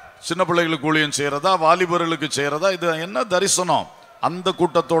 சின்ன பிள்ளைகளுக்கு ஊழியம் செய்கிறதா, வாலிபர்களுக்கு செய்கிறதா? இது என்ன தரிசனம்? அந்த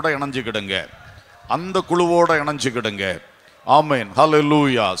கூட்டத்தோட இணைஞ்சுக்கிடுங்க, அந்த குழுவோட இணைஞ்சுக்கிடுங்க. ஆமென்.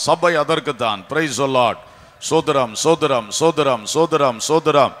 ஹல்லேலூயா. சபை அதற்கு தான். Praise the Lord. சோதரம் சோதரம் சோதரம் சோதரம்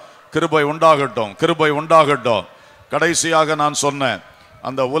சோதரம். கிருபை உண்டாகட்டும், கிருபை உண்டாகட்டும். கடைசியாக நான் சொன்னேன்,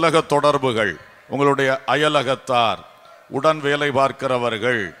 அந்த உலக தொடர்புகள், உங்களுடைய அயலகத்தார், உடன் வேலை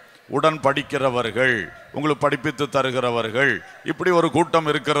பார்க்கிறவர்கள், உடன் படிக்கிறவர்கள், உங்களுக்கு படிப்பித்து தருகிறவர்கள், இப்படி ஒரு கூட்டம்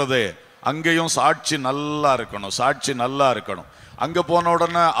இருக்கிறது. அங்கேயும் சாட்சி நல்லா இருக்கணும், சாட்சி நல்லா இருக்கணும். அங்கே போன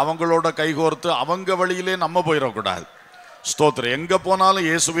உடனே அவங்களோட கைகோர்த்து அவங்க வழியிலே நம்ம போயிடக்கூடாது. ஸ்தோத்திரம். எங்கே போனாலும்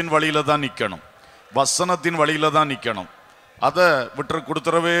இயேசுவின் வழியில தான் நிற்கணும், வசனத்தின் வழியில தான் நிற்கணும். அதை விட்டு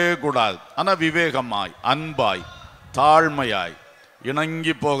கொடுத்துடவே கூடாது. ஆனால் விவேகமாய், அன்பாய், தாழ்மையாய்,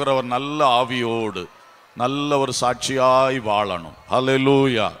 இணங்கி போகிற ஒரு நல்ல ஆவியோடு நல்ல ஒரு சாட்சியாய் வாழணும்.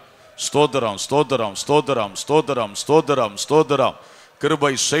 ஹல்லேலூயா. ஸ்தோத்திரம் ஸ்தோத்திரம் ஸ்தோத்திரம் ஸ்தோத்திரம் ஸ்தோத்திரம் ஸ்தோத்திரம்.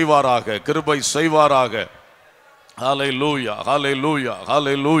 கிருபை செய்வாராக, கிருபை செய்வாராக. ஹல்லேலூயா ஹல்லேலூயா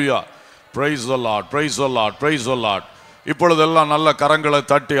ஹல்லேலூயா. Praise the Lord, praise the Lord, praise the Lord. இப்பொழுதெல்லாம் நல்ல கரங்களை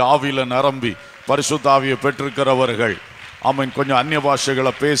தட்டி ஆவியில நிரம்பி பரிசுத்த ஆவியை பெற்றிருக்கிறவர்கள், ஆமென், கொஞ்சம் அந்நிய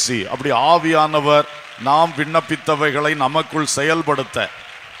பாஷைகளை பேசி அப்படி ஆவியானவர் நாம் விண்ணப்பித்தவைகளை நமக்குள் செயல்படுத்த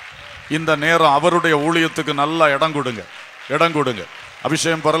இந்த நேரம் அவருடைய ஊழியத்துக்கு நல்லா இடம் கொடுங்க, இடம் கொடுங்க.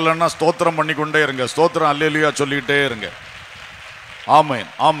 அபிஷேகம் பெறலன்னா ஸ்தோத்திரம் பண்ணி கொண்டே இருங்க, ஸ்தோத்திரம் அல்லேலூயா சொல்லிக்கிட்டே இருங்க. ஆமென்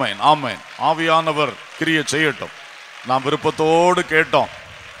ஆமென் ஆமென். ஆவியானவர் கிரியை செய்யட்டும். நாம் விருப்பத்தோடு கேட்டோம்,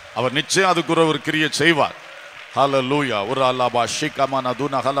 அவர் நிச்சயம் அதுக்குற ஒரு கிரியை செய்வார். ஹல்லேலூயா. ஒரு அல்லாபா ஷிகமன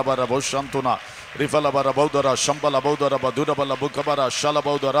துன ஹலபர பௌஷந்துனா ரிஃபலபர பௌதரா ஷம்பல பௌதர பதுரபல புகபர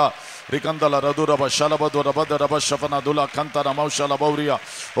ஷலபௌதர ரிகந்தல ரதுரப ஷலபதுர பதரப ஷஃபன துல கந்தர மௌஷல பௌரியா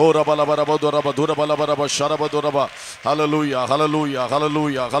ஓ ரபலபர பௌதரப துரபலபரப ஷரபதுரப. ஹல்லேலூயா ஹல்லேலூயா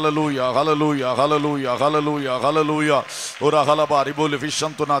ஹல்லேலூயா ஹல்லேலூயா ஹல்லேலூயா ஹல்லேலூயா ஹல்லேலூயா ஹல்லேலூயா. ஒரு ஹலபா ரிபுல்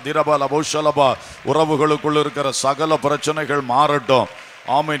ஃபிஷந்துனா திரபல பௌஷலபா. உறவுகளுக்குள் இருக்கிற சகல பிரச்சனைகள் மாறட்டும்.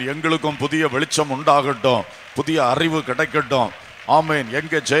 ஆமீன். எங்களுக்கும் புதிய வெளிச்சம் உண்டாகட்டும், புதிய அறிவு கிடைக்கட்டும். ஆமீன்.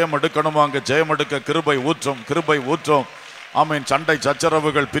 எங்கே ஜெயம் எடுக்கணுமோ அங்கே ஜெயம் எடுக்க கிருபை ஊற்றும், கிருபை ஊற்றும். ஆமீன். சண்டை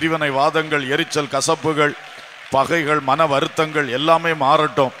சச்சரவுகள், பிரிவினை வாதங்கள், எரிச்சல் கசப்புகள், பகைகள், மன வருத்தங்கள் எல்லாமே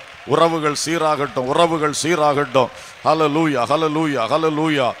மாறட்டும். உறவுகள் சீராகட்டும், உறவுகள் சீராகட்டும். ஹல்லேலூயா ஹல்லேலூயா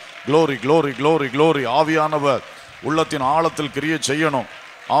ஹல்லேலூயா. Glory glory glory glory. ஆவியானவர் உள்ளத்தின் ஆழத்தில் கிரியை செய்யணும்.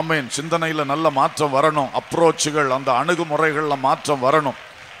 ஆமீன். சிந்தனையில் நல்ல மாற்றம் வரணும். அப்ரோச்சுகள், அந்த அணுகுமுறைகளில் மாற்றம் வரணும்.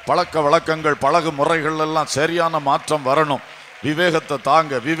 பழக்க வழக்கங்கள், பழகு முறைகள் எல்லாம் சரியான மாற்றம் வரணும். விவேகத்தை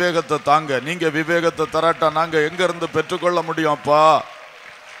தாங்க, விவேகத்தை தாங்க. நீங்க விவேகத்தை தராட்டா நாங்க எங்க இருந்து பெற்றுக்கொள்ள முடியும்ப்பா?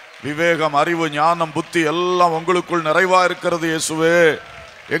 விவேகம், அறிவு, ஞானம், புத்தி எல்லாம் உங்களுக்குள் நிறைவா இருக்கிறது. இயேசுவே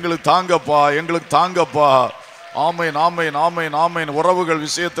எங்களுக்கு தாங்கப்பா, எங்களுக்கு தாங்கப்பா. ஆமீன் ஆமீன் ஆமீன் ஆமீன். உறவுகள்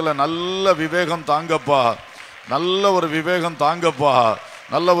விஷயத்துல நல்ல விவேகம் தாங்கப்பா, நல்ல ஒரு விவேகம் தாங்கப்பா.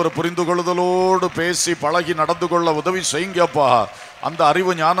 நல்ல ஒரு புரிந்து கொள்ளுதலோடு பேசி பழகி நடந்து கொள்ள உதவி செய்யுங்கப்பா. அந்த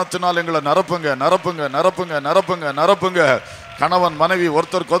அறிவு ஞானத்தினால் எங்களை நிரப்புங்க நிரப்புங்க நிரப்புங்க நிரப்புங்க நிரப்புங்க. கணவன் மனைவி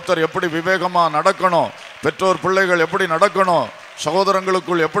ஒருத்தருக்கு ஒருத்தர் எப்படி விவேகமா நடக்கணும், பெற்றோர் பிள்ளைகள் எப்படி நடக்கணும்,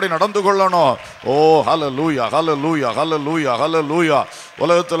 சகோதரங்களுக்குள் எப்படி நடந்து கொள்ளணும். ஓ ஹல்லேலூயா ஹல்லேலூயா ஹல்லேலூயா ஹல்லேலூயா.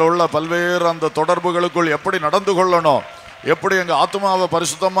 உலகத்தில் உள்ள பல்வேறு அந்த தொடர்புகளுக்குள் எப்படி நடந்து கொள்ளணும், எப்படி எங்க ஆத்மாவை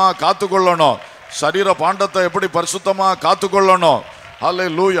பரிசுத்தமா காத்து கொள்ளணும், சரீர பாண்டத்தை எப்படி பரிசுத்தமா காத்து கொள்ளணும்.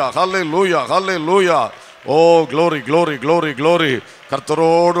 ஹல்லேலூயா ஹல்லேலூயா ஹல்லேலூயா. ஓ க்ளோரி க்ளோரி க்ளோரி க்ளோரி.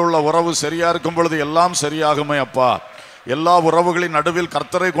 கர்த்தரோடு உள்ள உறவு சரியா இருக்கும் பொழுது எல்லாம் சரியாகுமே அப்பா. எல்லா உறவுகளின் நடுவில்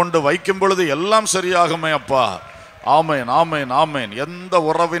கர்த்தரை கொண்டு வைக்கும் பொழுது எல்லாம் சரியாகுமே அப்பா. ஆமேன் ஆமேன் ஆமேன். எந்த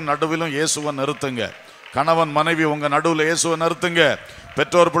உறவின் நடுவிலும் இயேசுவை நிறுத்துங்க. கணவன் மனைவி உங்க நடுவில் இயேசுவை நிறுத்துங்க.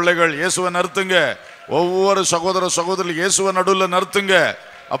 பெற்றோர் பிள்ளைகள் இயேசுவை நிறுத்துங்க. ஒவ்வொரு சகோதர சகோதரி இயேசுவை நடுவில் நிறுத்துங்க.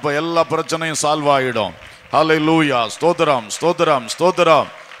 அப்ப எல்லா பிரச்சனையும் சால்வ் ஆயிடும். ஹல்லேலூயா. ஸ்தோத்திரம் ஸ்தோத்திரம் ஸ்தோத்திரம்.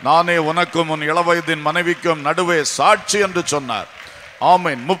 நானே உனக்கும் உன் இளவயதின் மனைவிக்கும் நடுவே சாட்சி என்று சொன்னார்.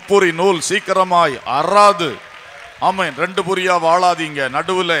 ஆமேன். முப்புரி நூல் சீக்கிரமாய் அறாது. ஆமேன். ரெண்டு புரியா வாழாதீங்க,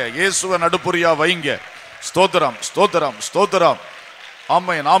 நடுவில் இயேசுவை நடுப்புரியா வைங்க. ஸ்தோத்திரம் ஸ்தோத்திரம் ஸ்தோத்திரம்.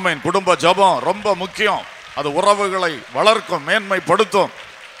 ஆமேன் ஆமேன். குடும்ப ஜபம் ரொம்ப முக்கியம். அது உறவுகளை வளர்க்கும், மேன்மைப்படுத்தும்.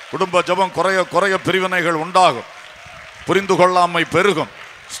 குடும்ப ஜபம் குறைய குறைய பிரிவினைகள் உண்டாகும், புரிந்து கொள்ளாமை பெருகும்.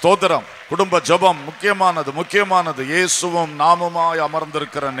 ஸ்தோத்திரம். குடும்ப ஜபம் முக்கியமானது, முக்கியமானது. இயேசுவும் நாமுமாய்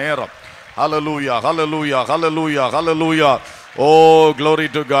அமர்ந்திருக்கிற நேரம். ஹல்லேலூயா ஹல்லேலூயா ஹல்லேலூயா ஹல்லேலூயா. ஓ glory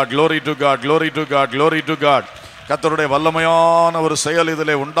to God, glory to God, glory to God, glory to God. கர்த்தருடைய வல்லமையான ஒரு செயல்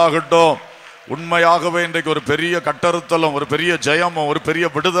இதிலே உண்டாகட்டும். உண்மையாகவே இன்றைக்கு ஒரு பெரிய கட்டறுத்தலும், ஒரு பெரிய ஜெயமும், ஒரு பெரிய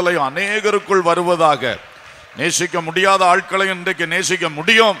விடுதலையும் அநேகருக்குள் வருவதாக. நேசிக்க முடியாத ஆட்களையும் இன்றைக்கு நேசிக்க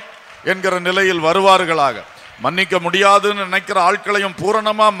முடியும் என்கிற நிலையில் வருவார்களாக. மன்னிக்க முடியாதுன்னு நினைக்கிற ஆட்களையும்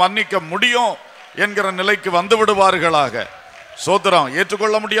பூரணமா மன்னிக்க முடியும் என்கிற நிலைக்கு வந்து விடுவார்களாக. சோதரம்,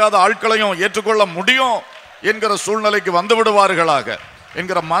 ஏற்றுக்கொள்ள முடியாத ஆட்களையும் ஏற்றுக்கொள்ள முடியும் என்கிற சூழ்நிலைக்கு வந்து விடுவார்களாக,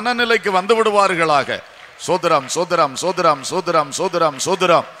 என்கிற மனநிலைக்கு வந்து விடுவார்களாக. சோதரம் சோதரம் சோதரம் சோதரம் சோதரம்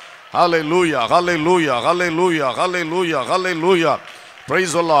சோதரம். ஹல்லேலூயா ஹல்லேலூயா ஹல்லேலூயா ஹல்லேலூயா ஹல்லேலூயா.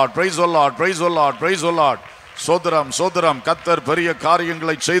 Praise the Lord, praise the Lord, praise the Lord, praise the Lord. சோதரம் சோதரம். கர்த்தர் பெரிய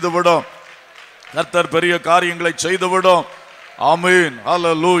காரியங்களை செய்துவிடும், கர்த்தர் பெரிய காரியங்களை செய்துவிடும். ஆமென்.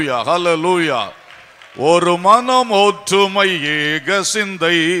 ஹல்லேலூயா ஹல்லேலூயா. ஒரு மனம் ஒற்றுமை ஏக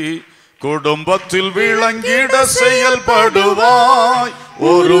சிந்தை குடும்பத்தில் விளங்கிட செயல்படுவாய்.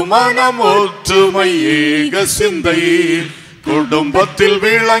 ஒரு மனம் ஒற்றுமை ஏக சிந்தை குடும்பத்தில்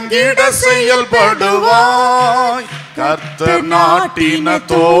விளங்கிட செயல்படுவாய். கர்த்தர் நாட்டின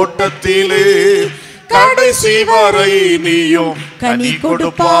தோட்டத்திலே கடைசி வரை நீயும் கனி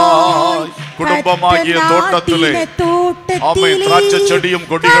கொடுப்பாய். குடும்பமாகிய தோட்டத்திலே ஆமென், திராட்சை செடியும்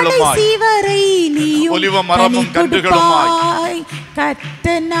கொடிகளுமாய், ஒலிவ மரமும் கன்றுகளுமாய்,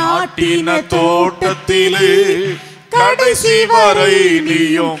 கர்த்தர் நாட்டின தோட்டத்திலே கடைசி வரை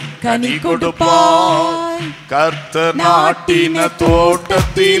நீயும் கனி கொடுப்பாய். கர்த்தர் நாட்டின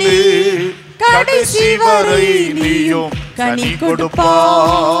தோட்டத்திலே கடைசி வரை நீயும் கனி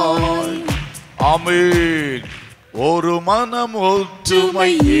கொடுப்பாய். ஆமென். ஒரு மனம்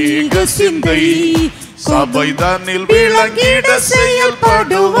ஒற்றுமை ஏக சிந்தை சபைதனில் விளங்கிட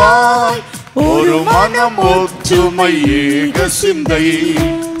செயல்படுவாய். ஒரு மனம் ஒற்றுமை ஏக சிந்தை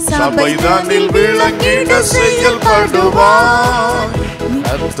சபைதனில் விளங்கிட செயல்படுவாய்.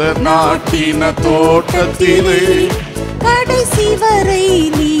 கர்த்தர் நாட்டின தோட்டத்திலே கடைசி வரை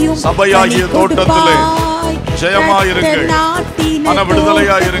நீயும் சபையாகிய தோட்டத்திலே ஜெயமாயிருங்கள், மன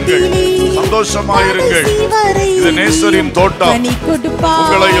விடுதலையாயிருங்கள், சந்தோஷமாயிருங்கள். இது நேசரின் தோட்டம்.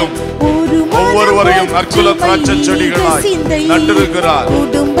 உங்களையும் ஒவ்வொருவரையும் நற்குல திராட்சை செடிகளாய் நட்டிருக்கிறார்.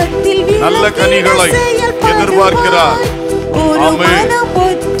 நல்ல கனிகளை எதிர்பார்க்கிறார். ஆமென்.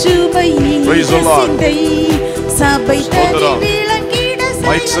 Praise the Lord.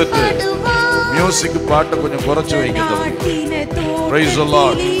 Mic set, music பாட்டை கொஞ்சம் குறைச்சு வைங்க. Praise the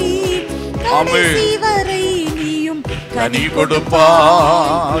Lord. ஆமென். கனி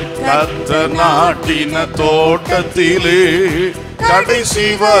கொடுப்பாய். கர்த்தர் நாட்டின தோட்டத்திலே கடைசி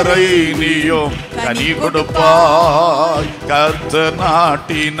வரை நீயும் கனி கொடுப்பாய். கர்த்தர்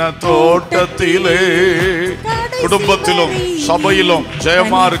நாட்டின தோட்டத்திலே குடும்பத்திலும் சபையிலும்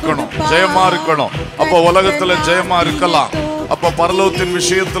ஜெயமா இருக்கணும், ஜெயமா இருக்கணும். அப்ப உலகத்துல ஜெயமா இருக்கலாம். அப்ப பரலோகத்தின்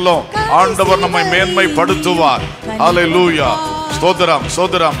விஷயத்திலும் ஆண்டவர் நம்மை மேன்மைப்படுத்துவார். ஹல்லேலூயா. சோதரம்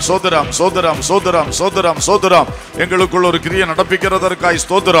சோதரம் சோதரம் சோதரம் சோதரம் சோதரம் சோதரம். எங்களுக்குள் ஒரு கிரியை நடப்பிக்கிறதற்காய்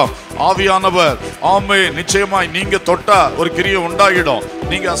ஸ்தோத்திரம். ஆவியானவர் ஆமென். நிச்சயமாய் நீங்க தொட்டா ஒரு கிரியை உண்டாகிடும்.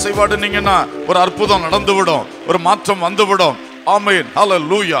 நீங்க அசைவாடுனீங்கன்னா ஒரு அற்புதம் நடந்துவிடும், ஒரு மாற்றம் வந்துவிடும். ஆமென்.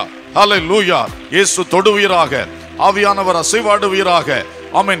 ஹல்லேலூயா ஹல்லேலூயா. இயேசு தொடுவீராக, ஆவியானவர் அசைவாடுவீராக.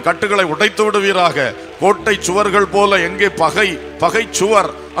 ஆமென். கட்டுகளை உடைத்து விடுவீராக. கோட்டை சுவர்கள் போல எங்கே பகை சுவர்,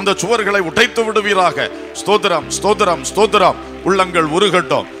 அந்த சுவர்களை உடைத்து விடுவீராக. ஸ்தோத்திரம் ஸ்தோத்திரம் ஸ்தோத்திரம். உள்ளங்கள்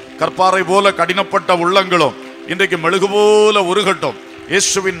உருகட்டும். கற்பாறை போல கடினப்பட்ட உள்ளங்களும் இன்றைக்கு மெழுகு போல உருகட்டும்.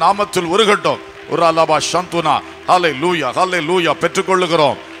 இயேசுவின் நாமத்தில் உருகட்டும். ஒரு அலபா சந்துனா. ஹல்லேலூயா ஹல்லேலூயா.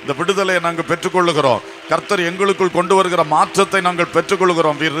 பெற்றுக்கொள்ளுகிறோம். இந்த விடுதலையை நாங்கள் பெற்றுக்கொள்ளுகிறோம். கர்த்தர் எங்களுக்குள் கொண்டு வருகிற மாற்றத்தை நாங்கள்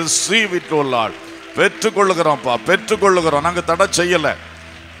பெற்றுக்கொள்ளுகிறோம். we receive it, O Lord. பெற்றுக்கொள்ளுகிறோம்ப்பா, பெற்றுக்கொள்ளுகிறோம். நாங்கள் தடை செய்யல,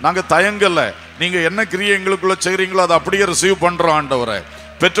 நாங்கள் தயங்கல. நீங்க என்ன கிரியை எங்களுக்குள்ள செய்றீங்களோ அதை அப்படியே ரிசீவ் பண்றோம் ஆண்டவரே.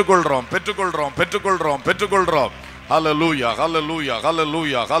 பெற்றுக்கொள்றோம் பெற்றுக்கொள்றோம் பெற்றுக்கொள்றோம் பெற்றுக்கொள்றோம். ஹல்லேலூயா ஹல்லேலூயா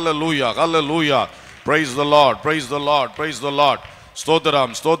ஹல்லேலூயா ஹல்லேலூயா ஹல்லேலூயா. praise the Lord, praise the Lord, praise the Lord.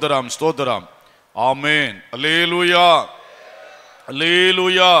 ஸ்தோத்திரம் ஸ்தோத்திரம் ஸ்தோத்திரம். ஆமென். அல்லேலூயா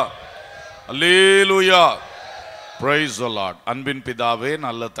அல்லேலூயா அல்லேலூயா. praise the Lord. அன்பின் பிதாவே,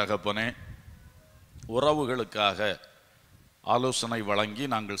 நல்ல தகப்பனே, உறவுகளுக்காக ஆலோசனை வழங்கி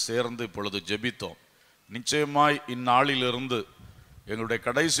நாங்கள் சேர்ந்து இப்பொழுது ஜெபித்தோம். நிச்சயமாய் இந்நாளிலிருந்து எங்களுடைய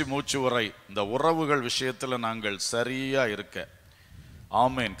கடைசி மூச்சு வரை இந்த உறவுகள் விஷயத்தில் நாங்கள் சரியா இருக்க,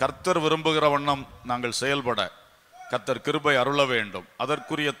 ஆமேன், கர்த்தர் விரும்புகிற வண்ணம் நாங்கள் செயல்பட கர்த்தர் கிருபை அருள வேண்டும்.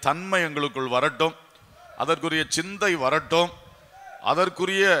 அதற்குரிய தன்மை எங்களுக்குள் வரட்டும், அதற்குரிய சிந்தை வரட்டும்,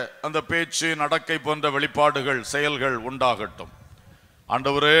 அதற்குரிய அந்த பேச்சு நடக்கை போன்ற வெளிப்பாடுகள் செயல்கள் உண்டாகட்டும்.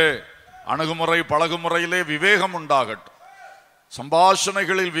 ஆண்டவரே, அணுகுமுறை பழகுமுறையிலே விவேகம் உண்டாகட்டும்,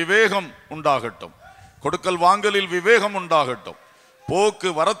 சம்பாஷணைகளில் விவேகம் உண்டாகட்டும், கொடுக்கல் வாங்கலில் விவேகம் உண்டாகட்டும், போக்கு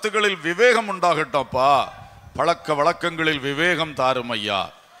வரத்துகளில் விவேகம் உண்டாகட்டும். அப்பா, பழக்க வழக்கங்களில் விவேகம் தாரும் ஐயா.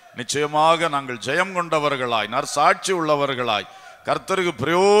 நிச்சயமாக நாங்கள் ஜெயம் கொண்டவர்களாய், நற்சாட்சி உள்ளவர்களாய், கர்த்தருக்கு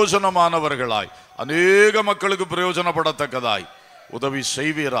பிரயோஜனமானவர்களாய், அநேக மக்களுக்கு பிரயோஜனப்படத்தக்கதாய் உதவி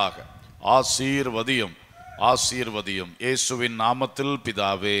செய்வீராக. ஆசீர்வதியும், ஆசீர்வதியும். இயேசுவின் நாமத்தில்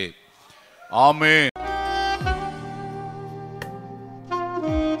பிதாவே, ஆமென்.